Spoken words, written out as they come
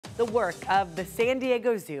The work of the San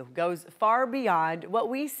Diego Zoo goes far beyond what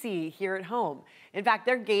we see here at home. In fact,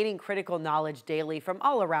 they're gaining critical knowledge daily from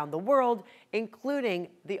all around the world, including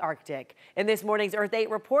the Arctic. In this morning's Earth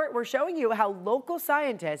 8 report, we're showing you how local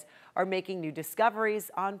scientists are making new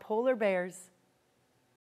discoveries on polar bears.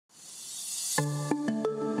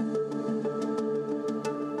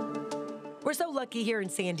 We're so lucky here in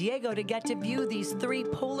San Diego to get to view these 3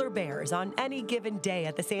 polar bears on any given day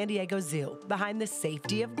at the San Diego Zoo. Behind the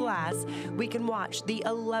safety of glass, we can watch the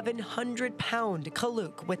 1,100-pound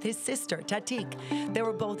Kaluk with his sister, Tatik. They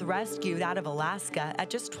were both rescued out of Alaska at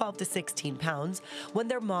just 12 to 16 pounds when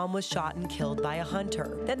their mom was shot and killed by a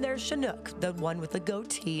hunter. Then there's Chinook, the one with the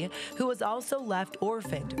goatee, who was also left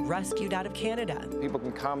orphaned, rescued out of Canada. People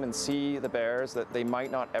can come and see the bears that they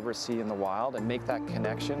might not ever see in the wild and make that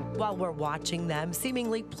connection. While we're watching them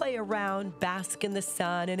seemingly play around, bask in the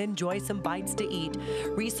sun, and enjoy some bites to eat,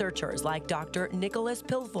 researchers like Dr. Nicholas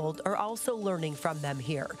Pilfold are also learning from them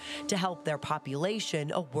here to help their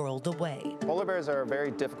population a world away. Polar bears are a very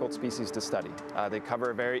difficult species to study. They cover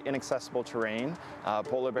a very inaccessible terrain. A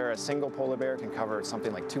single polar bear can cover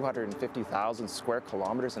something like 250,000 square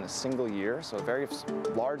kilometers in a single year, so a very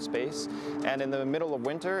large space. And in the middle of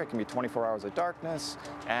winter, it can be 24 hours of darkness,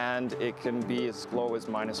 and it can be as low as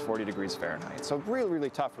minus 40 degrees Fahrenheit. So really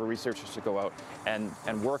tough for researchers to go out and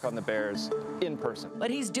work on the bears in person.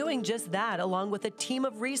 But he's doing just that along with a team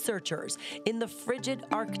of researchers in the frigid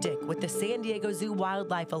Arctic with the San Diego Zoo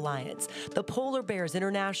Wildlife Alliance, the Polar Bears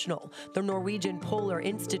International, the Norwegian Polar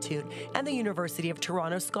Institute, and the University of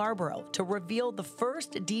Toronto Scarborough to reveal the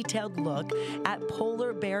first detailed look at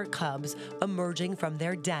polar bear cubs emerging from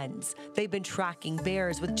their dens. They've been tracking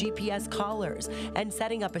bears with GPS collars and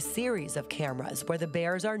setting up a series of cameras where the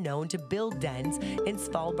bears are known to build dens in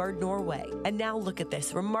Svalbard, Norway. And now look at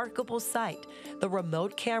this remarkable sight. The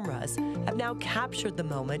remote cameras have now captured the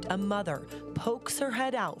moment a mother pokes her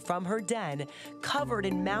head out from her den, covered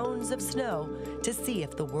in mounds of snow, to see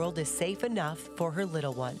if the world is safe enough for her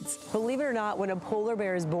little ones. Believe it or not, when a polar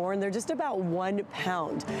bear is born, they're just about 1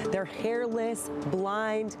 pound. They're hairless,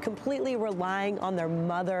 blind, completely relying on their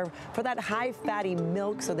mother for that high fatty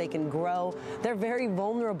milk so they can grow. They're very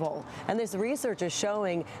vulnerable. And this research is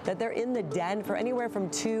showing that they're in the den for anywhere from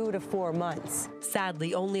 2 to 4 months.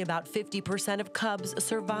 Sadly, only about 50% of cubs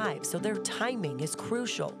survive, so their timing is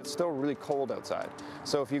crucial. It's still really cold outside.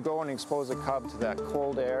 So if you go and expose a cub to that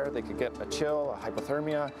cold air, they could get a chill, a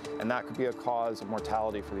hypothermia, and that could be a cause of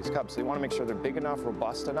mortality for these cubs. So you want to make sure they're big enough,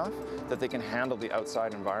 robust enough, that they can handle the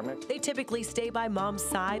outside environment. They typically stay by mom's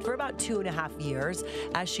side for about 2.5 years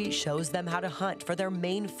as she shows them how to hunt for their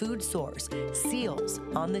main food source, seals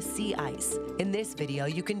on the sea ice. In this video,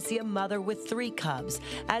 you can see a mother with 3 cubs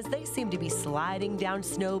as they seem to be sliding down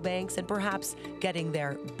snowbanks and perhaps getting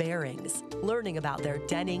their bearings. Learning about their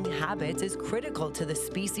denning habits is critical to the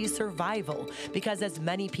species' survival because, as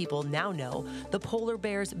many people now know, the polar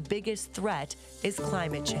bear's biggest threat is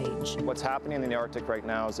climate change. What's happening in the Arctic right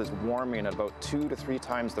now is warming at about 2 to 3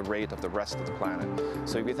 times the rate of the rest of the planet.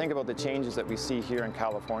 So if you think about the changes that we see here in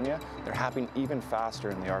California, they're happening even faster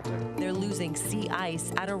in the Arctic. They're losing sea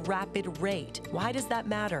ice at a rapid rate. Why does that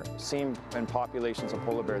matter? Seen in populations of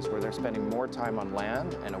polar bears where they're spending more time on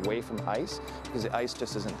land and away from ice because the ice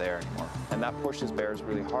just isn't there anymore. And that pushes bears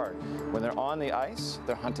really hard. When they're on the ice,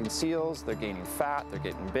 they're hunting seals, they're gaining fat, they're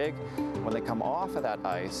getting big. When they come off of that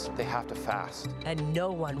ice, they have to fast. And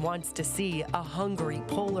no one wants to see a hungry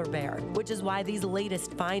polar bear, which is why these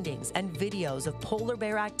latest findings and videos of polar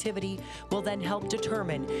bear activity will then help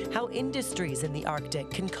determine how industries in the Arctic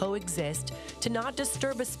can coexist to not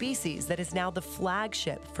disturb a species that is now the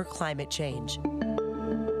flagship for climate change.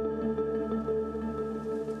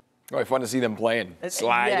 Oh, fun to see them playing.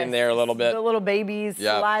 Slide in there a little bit. The little babies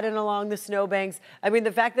sliding along the snowbanks. I mean,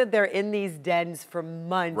 the fact that they're in these dens for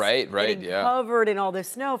months, getting covered in all this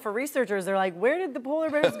snow, for researchers, they're like, where did the polar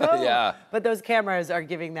bears go? But those cameras are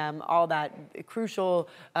giving them all that crucial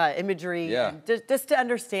imagery, just to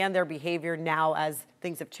understand their behavior now as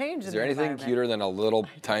things have changed. Is there anything cuter than a little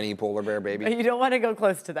tiny polar bear baby? You don't want to go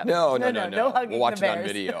close to them. No. Hugging we'll watch the it bears. on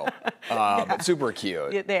video. But super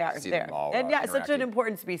cute. They are. See them all, And such an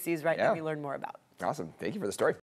important species, right, that we learn more about. Awesome. Thank you for the story.